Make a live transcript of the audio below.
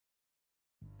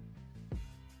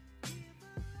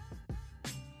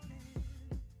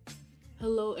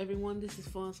Hello everyone, this is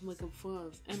Fonz Makeup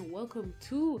Fonz, and welcome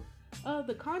to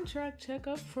the contract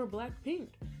checkup for Blackpink.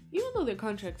 Even though their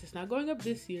contract is not going up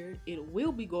this year, it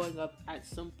will be going up at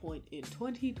some point in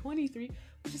 2023,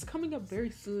 which is coming up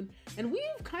very soon. And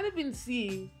we've kind of been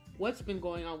seeing what's been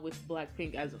going on with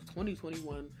Blackpink as of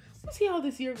 2021. We'll see how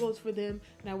this year goes for them,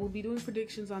 and I will be doing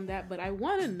predictions on that. But I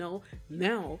want to know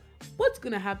now what's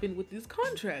going to happen with this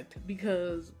contract,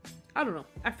 because I don't know,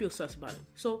 I feel sus about it.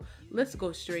 So let's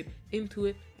go straight into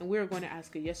it, and we're going to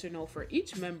ask a yes or no for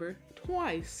each member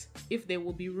twice if they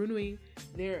will be renewing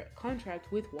their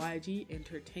contract with YG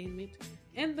Entertainment.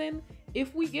 And then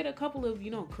if we get a couple of,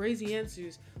 crazy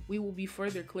answers, we will be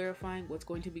further clarifying what's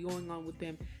going to be going on with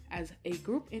them as a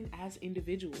group and as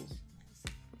individuals.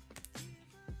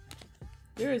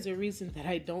 There is a reason that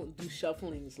I don't do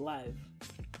shufflings live.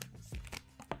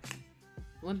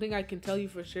 One thing I can tell you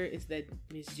for sure is that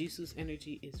Miss Jisoo's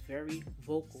energy is very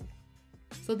vocal.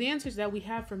 So the answers that we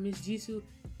have from Miss Jisoo,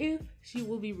 if she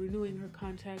will be renewing her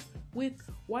contract with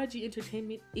YG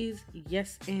Entertainment, is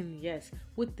yes and yes,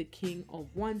 with the King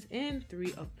of Wands and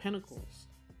Three of Pentacles.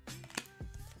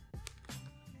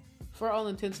 For all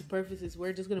intents and purposes,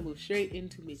 we're just gonna move straight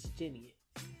into Miss Jennie.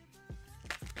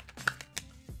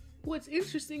 What's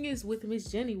interesting is with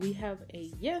Miss Jennie, we have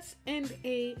a yes and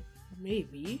a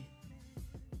maybe,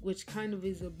 which kind of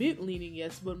is a bit leaning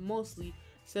yes, but mostly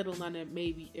settled on that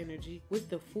maybe energy with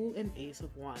the Fool and Ace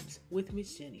of Wands with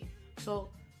Miss Jennie. So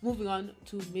moving on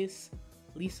to Miss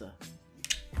Lisa.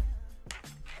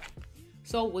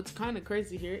 So what's kind of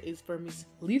crazy here is for Miss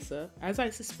Lisa, as I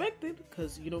suspected,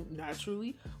 because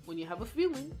naturally when you have a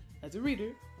feeling as a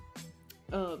reader,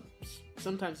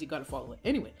 sometimes you gotta follow it.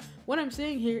 Anyway, what I'm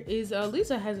saying here is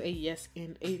Lisa has a yes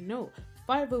and a no,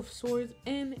 Five of Swords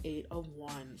and Eight of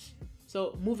Wands.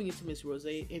 So moving into Miss Rose,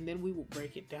 and then we will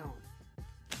break it down.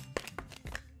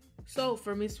 So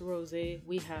for Miss Rose,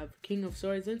 we have King of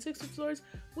Swords and Six of Swords,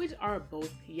 which are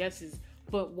both yeses.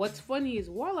 But what's funny is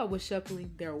while I was shuffling,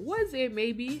 there was a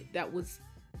maybe that was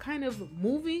kind of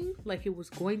moving like it was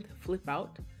going to flip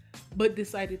out, but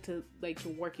decided to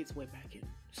work its way back in.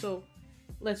 So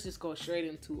let's just go straight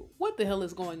into what the hell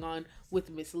is going on with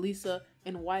Miss Lisa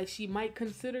and why she might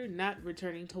consider not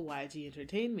returning to YG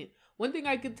Entertainment. One thing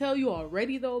I can tell you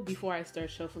already though, before I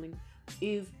start shuffling,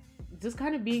 is just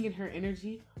kind of being in her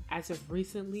energy as of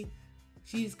recently,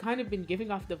 she's kind of been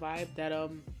giving off the vibe that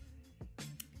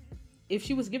if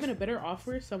she was given a better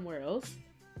offer somewhere else,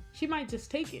 she might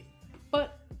just take it.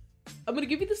 But I'm gonna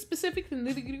give you the specific and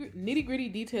nitty gritty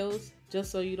details just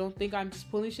so you don't think I'm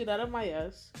just pulling shit out of my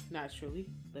ass. Naturally,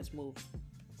 let's move.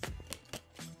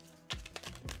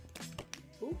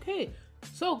 Okay,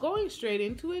 so going straight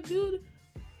into it, dude,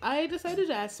 I decided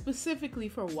to ask specifically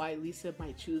for why Lisa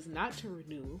might choose not to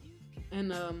renew,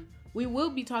 and we will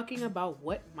be talking about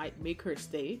what might make her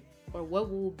stay, or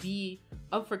what will be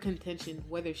up for contention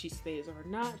whether she stays or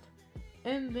not,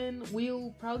 and then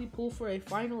we'll probably pull for a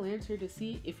final answer to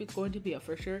see if it's going to be a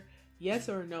for sure yes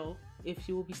or no if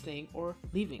she will be staying or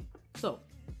leaving. So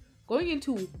going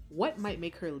into what might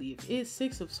make her leave is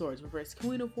Six of Swords, reverse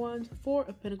Queen of Wands, Four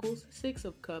of Pentacles, Six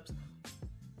of Cups,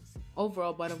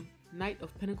 overall bottom Knight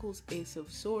of Pentacles, Ace of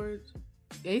Swords,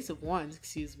 Ace of Wands,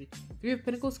 excuse me, Three of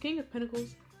Pentacles, King of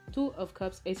Pentacles, Two of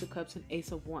Cups, Ace of Cups, and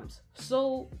Ace of Wands.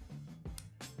 So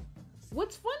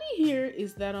what's funny here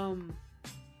is that I'm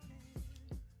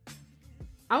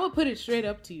gonna put it straight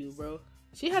up to you, bro.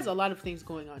 She has a lot of things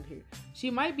going on here.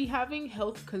 She might be having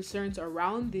health concerns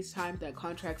around this time that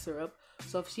contracts are up.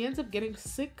 So if she ends up getting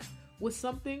sick with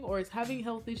something or is having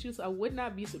health issues, I would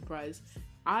not be surprised.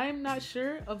 I'm not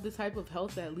sure of the type of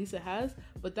health that Lisa has,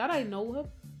 but that I know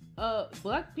of,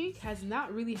 Blackpink has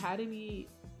not really had any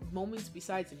moments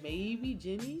besides maybe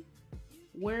Jennie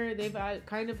where they've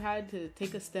kind of had to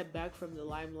take a step back from the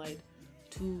limelight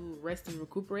to rest and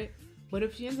recuperate. But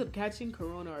if she ends up catching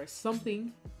corona or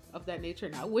something of that nature,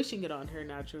 not wishing it on her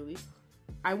naturally,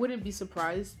 I wouldn't be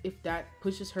surprised if that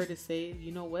pushes her to say,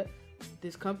 you know what,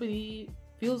 this company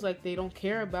feels like they don't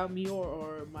care about me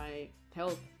or my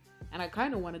health, and I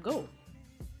kind of want to go.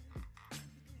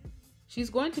 She's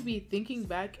going to be thinking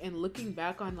back and looking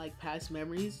back on past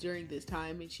memories during this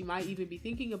time, and she might even be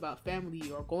thinking about family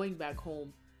or going back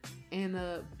home and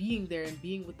being there and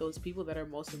being with those people that are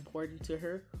most important to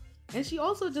her. And she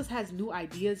also just has new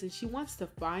ideas, and she wants to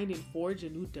find and forge a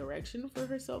new direction for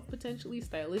herself, potentially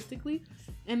stylistically.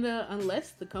 And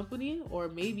unless the company or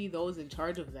maybe those in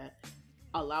charge of that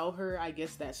allow her, I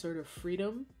guess, that sort of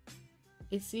freedom,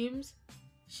 it seems,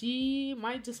 she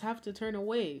might just have to turn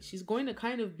away. She's going to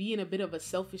kind of be in a bit of a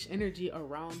selfish energy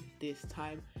around this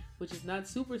time, which is not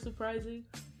super surprising.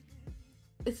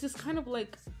 It's just kind of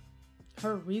like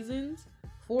Her reasons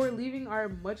for leaving are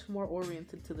much more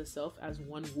oriented to the self, as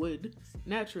one would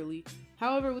naturally.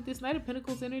 However, with this Knight of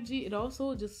Pentacles energy, it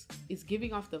also just is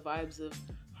giving off the vibes of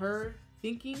her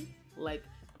thinking like,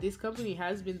 this company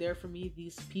has been there for me,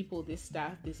 these people, this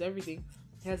staff, this everything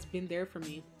has been there for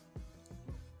me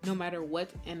no matter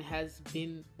what, and has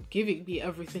been giving me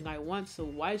everything I want, so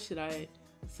why should I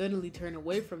suddenly turn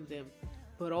away from them?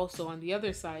 But also on the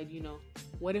other side, you know,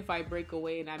 what if I break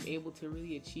away and I'm able to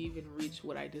really achieve and reach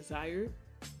what I desire?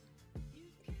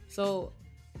 So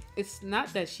it's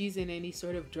not that she's in any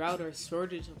sort of drought or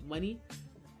shortage of money,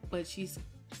 but she's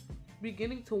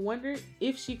beginning to wonder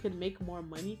if she could make more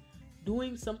money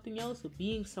doing something else or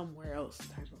being somewhere else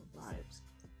type of vibes.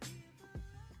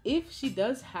 If she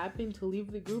does happen to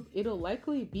leave the group, it'll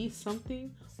likely be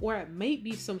something, or it might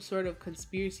be some sort of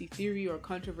conspiracy theory or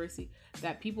controversy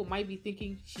that people might be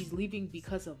thinking she's leaving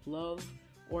because of love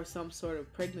or some sort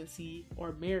of pregnancy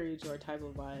or marriage or type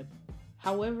of vibe.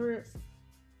 However,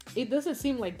 it doesn't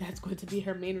seem like that's going to be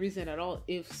her main reason at all,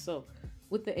 if so.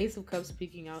 With the Ace of Cups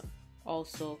peeking out,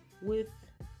 also with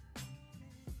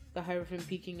the Hierophant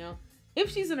peeking out, if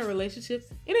she's in a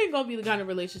relationship, it ain't gonna be the kind of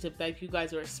relationship that you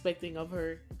guys are expecting of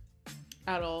her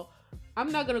at all.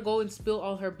 I'm not gonna go and spill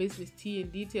all her business tea and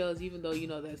details, even though, you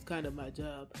know, that's kind of my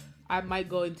job. I might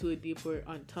go into it deeper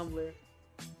on Tumblr.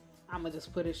 I'm gonna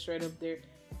just put it straight up there.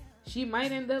 She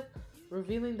might end up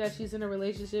revealing that she's in a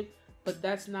relationship, but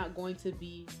that's not going to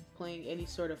be playing any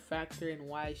sort of factor in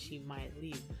why she might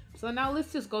leave. So now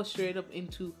let's just go straight up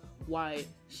into why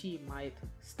she might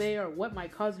stay or what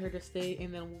might cause her to stay,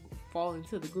 and then we'll fall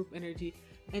into the group energy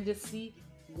and just see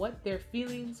what their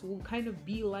feelings will kind of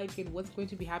be like and what's going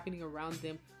to be happening around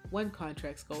them when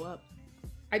contracts go up.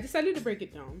 I decided to break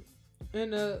it down,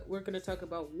 and we're going to talk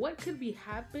about what could be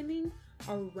happening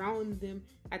around them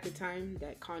at the time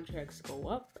that contracts go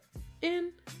up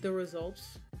and the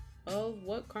results of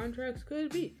what contracts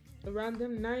could be around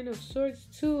them. 9 of Swords,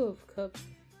 2 of Cups,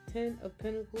 10 of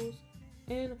Pentacles,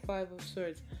 and 5 of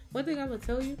Swords. One thing I'm gonna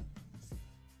tell you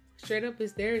straight up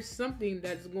is there's something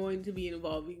that's going to be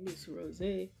involving Miss Rose.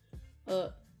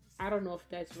 I don't know if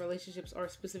that's relationships or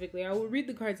specifically. I will read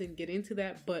the cards and get into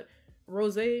that, but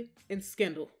Rose and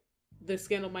scandal. The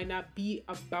scandal might not be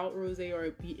about Rose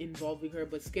or be involving her,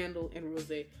 but scandal and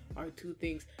Rose are two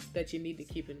things that you need to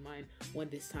keep in mind when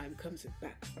this time comes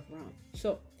back around.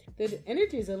 So the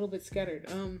energy is a little bit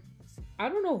scattered. I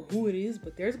don't know who it is,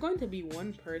 but there's going to be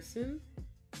one person.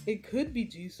 It could be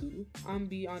Jisoo. I'm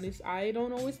be honest, I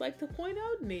don't always like to point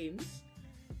out names,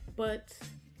 but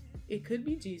it could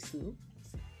be Jisoo.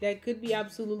 That could be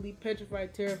absolutely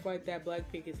petrified, terrified that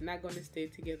Blackpink is not going to stay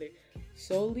together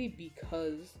solely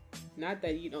because, not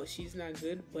that, you know, she's not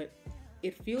good, but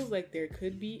it feels like there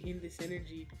could be in this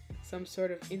energy some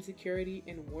sort of insecurity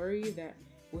and worry that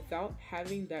without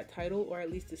having that title, or at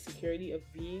least the security of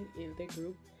being in the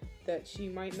group, that she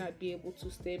might not be able to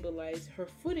stabilize her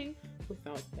footing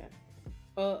without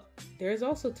that. There's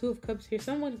also 2 of Cups here.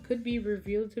 Someone could be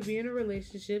revealed to be in a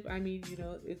relationship. I mean, you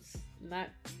know, it's not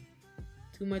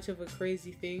too much of a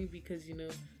crazy thing because, you know,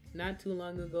 not too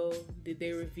long ago did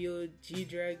they reveal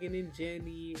G-Dragon and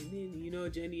Jenny, and then, you know,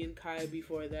 Jenny and Kai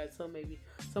before that. So maybe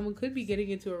someone could be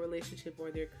getting into a relationship, or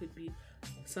there could be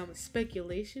some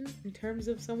speculation in terms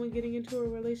of someone getting into a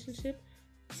relationship.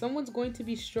 Someone's going to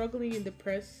be struggling in the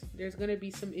press. There's going to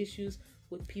be some issues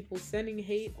with people sending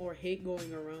hate or hate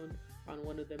going around on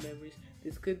one of the members.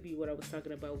 This could be what I was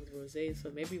talking about with Rose, so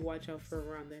maybe watch out for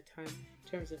around that time in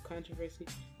terms of controversy.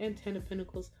 And 10 of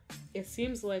Pentacles. It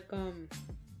seems like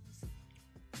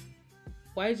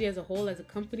YG as a whole, as a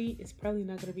company, is probably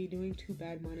not going to be doing too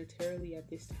bad monetarily at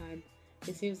this time.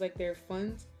 It seems like their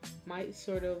funds might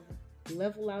sort of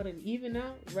level out and even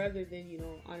out rather than, you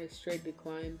know, on a straight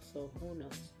decline. So who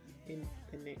knows in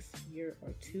the next year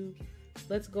or two.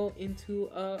 Let's go into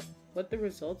what the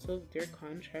results of their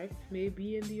contract may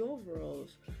be in the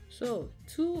overalls. So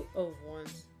 2 of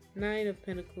Wands, 9 of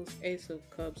Pentacles, Ace of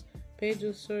Cups, Page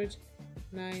of Swords,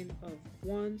 9 of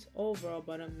Wands. Overall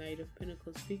bottom, Knight of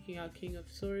Pentacles peeking out, King of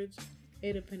Swords,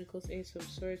 8 of Pentacles, Ace of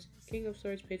Swords, King of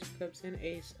Swords, Page of Cups, and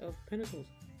Ace of Pentacles.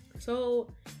 So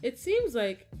it seems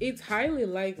like it's highly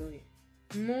likely,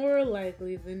 more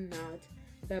likely than not,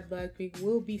 that Blackpink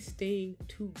will be staying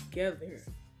together.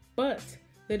 But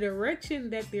the direction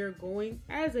that they're going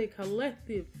as a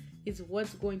collective is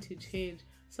what's going to change.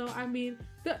 So I mean,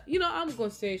 I'm gonna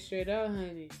say straight out,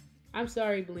 honey, I'm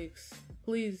sorry, Blinks.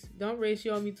 Please don't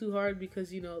ratio on me too hard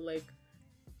because, you know, like,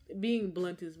 being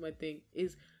blunt is my thing.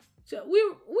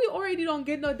 We already don't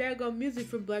get no daggone music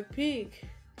from Blackpink.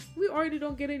 We already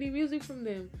don't get any music from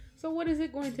them. So what is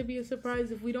it going to be a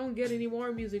surprise if we don't get any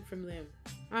more music from them?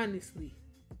 Honestly,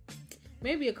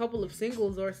 maybe a couple of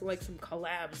singles or like some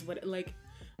collabs, but like,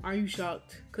 are you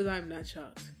shocked? Because I'm not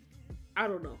shocked. I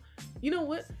don't know. You know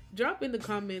what? Drop in the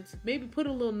comments. Maybe put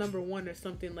a little number one or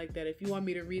something like that if you want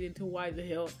me to read into why the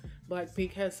hell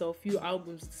Blackpink has so few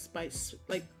albums despite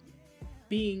like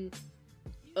being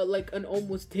like an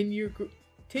almost 10-year group.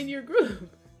 10-year group.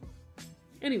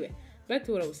 Anyway, back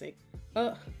to what I was saying.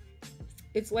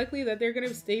 It's likely that they're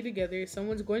gonna stay together.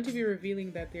 Someone's going to be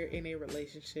revealing that they're in a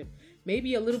relationship,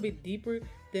 maybe a little bit deeper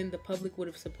than the public would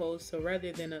have supposed. So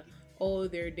rather than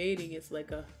they're dating, it's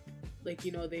like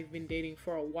they've been dating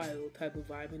for a while type of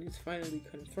vibe, and it's finally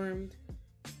confirmed.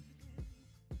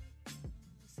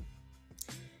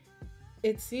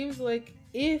 It seems like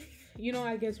if,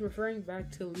 I guess referring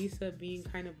back to Lisa being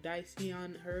kind of dicey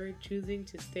on her choosing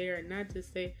to stay or not to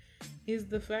stay, is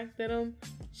the fact that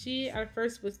she at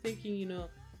first was thinking,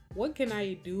 what can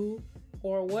I do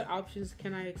or what options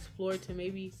can I explore to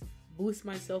maybe boost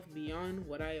myself beyond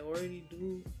what I already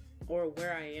do or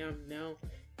where I am now.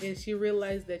 And she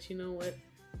realized that,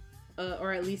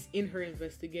 or at least in her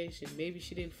investigation, maybe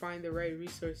she didn't find the right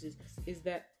resources, is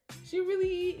that she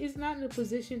really is not in a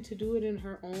position to do it in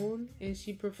her own, and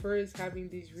she prefers having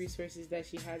these resources that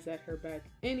she has at her back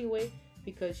anyway,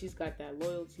 because she's got that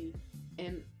loyalty.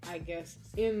 And I guess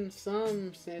in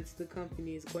some sense the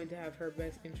company is going to have her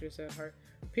best interests at heart,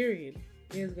 period.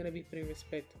 It is going to be putting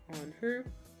respect on her.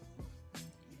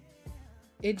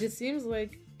 It just seems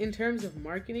like in terms of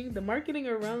marketing, the marketing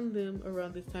around them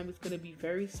around this time is going to be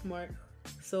very smart.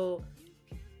 So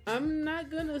I'm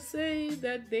not gonna say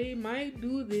that they might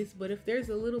do this, but if there's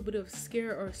a little bit of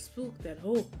scare or spook that,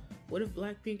 what if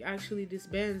Blackpink actually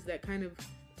disbands, that kind of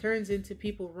turns into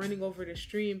people running over the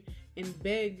stream and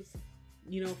beg,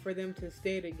 for them to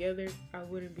stay together, I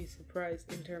wouldn't be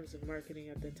surprised in terms of marketing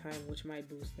at the time, which might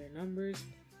boost their numbers.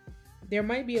 There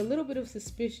might be a little bit of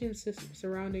suspicion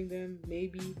surrounding them,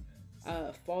 maybe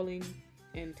falling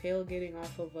and tailgating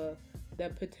off of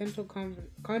that potential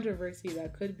controversy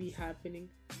that could be happening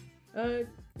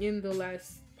in the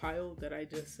last pile that I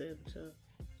just said.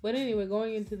 But anyway,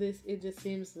 going into this, it just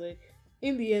seems like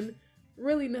in the end,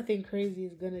 really nothing crazy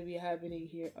is gonna be happening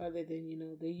here other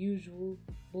than the usual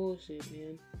bullshit,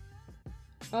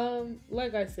 man.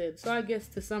 Like I said, so I guess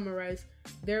to summarize,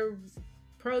 they're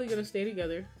probably gonna stay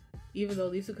together, even though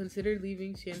Lisa considered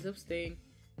leaving. She ends up staying,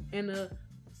 and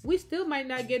we still might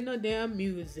not get no damn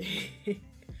music.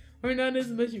 Or not as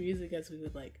much music as we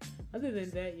would like. Other than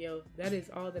that, that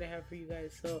is all that I have for you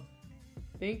guys. So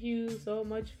thank you so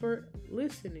much for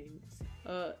listening.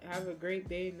 Have a great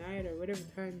day, night, or whatever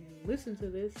time you listen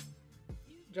to this.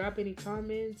 Drop any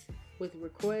comments with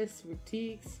requests,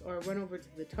 critiques, or run over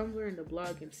to the Tumblr and the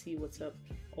blog and see what's up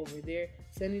over there.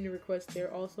 Send in a request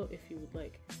there also if you would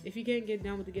like. If you can't get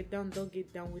down with the get down, don't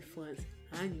get down with funds.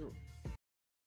 I know.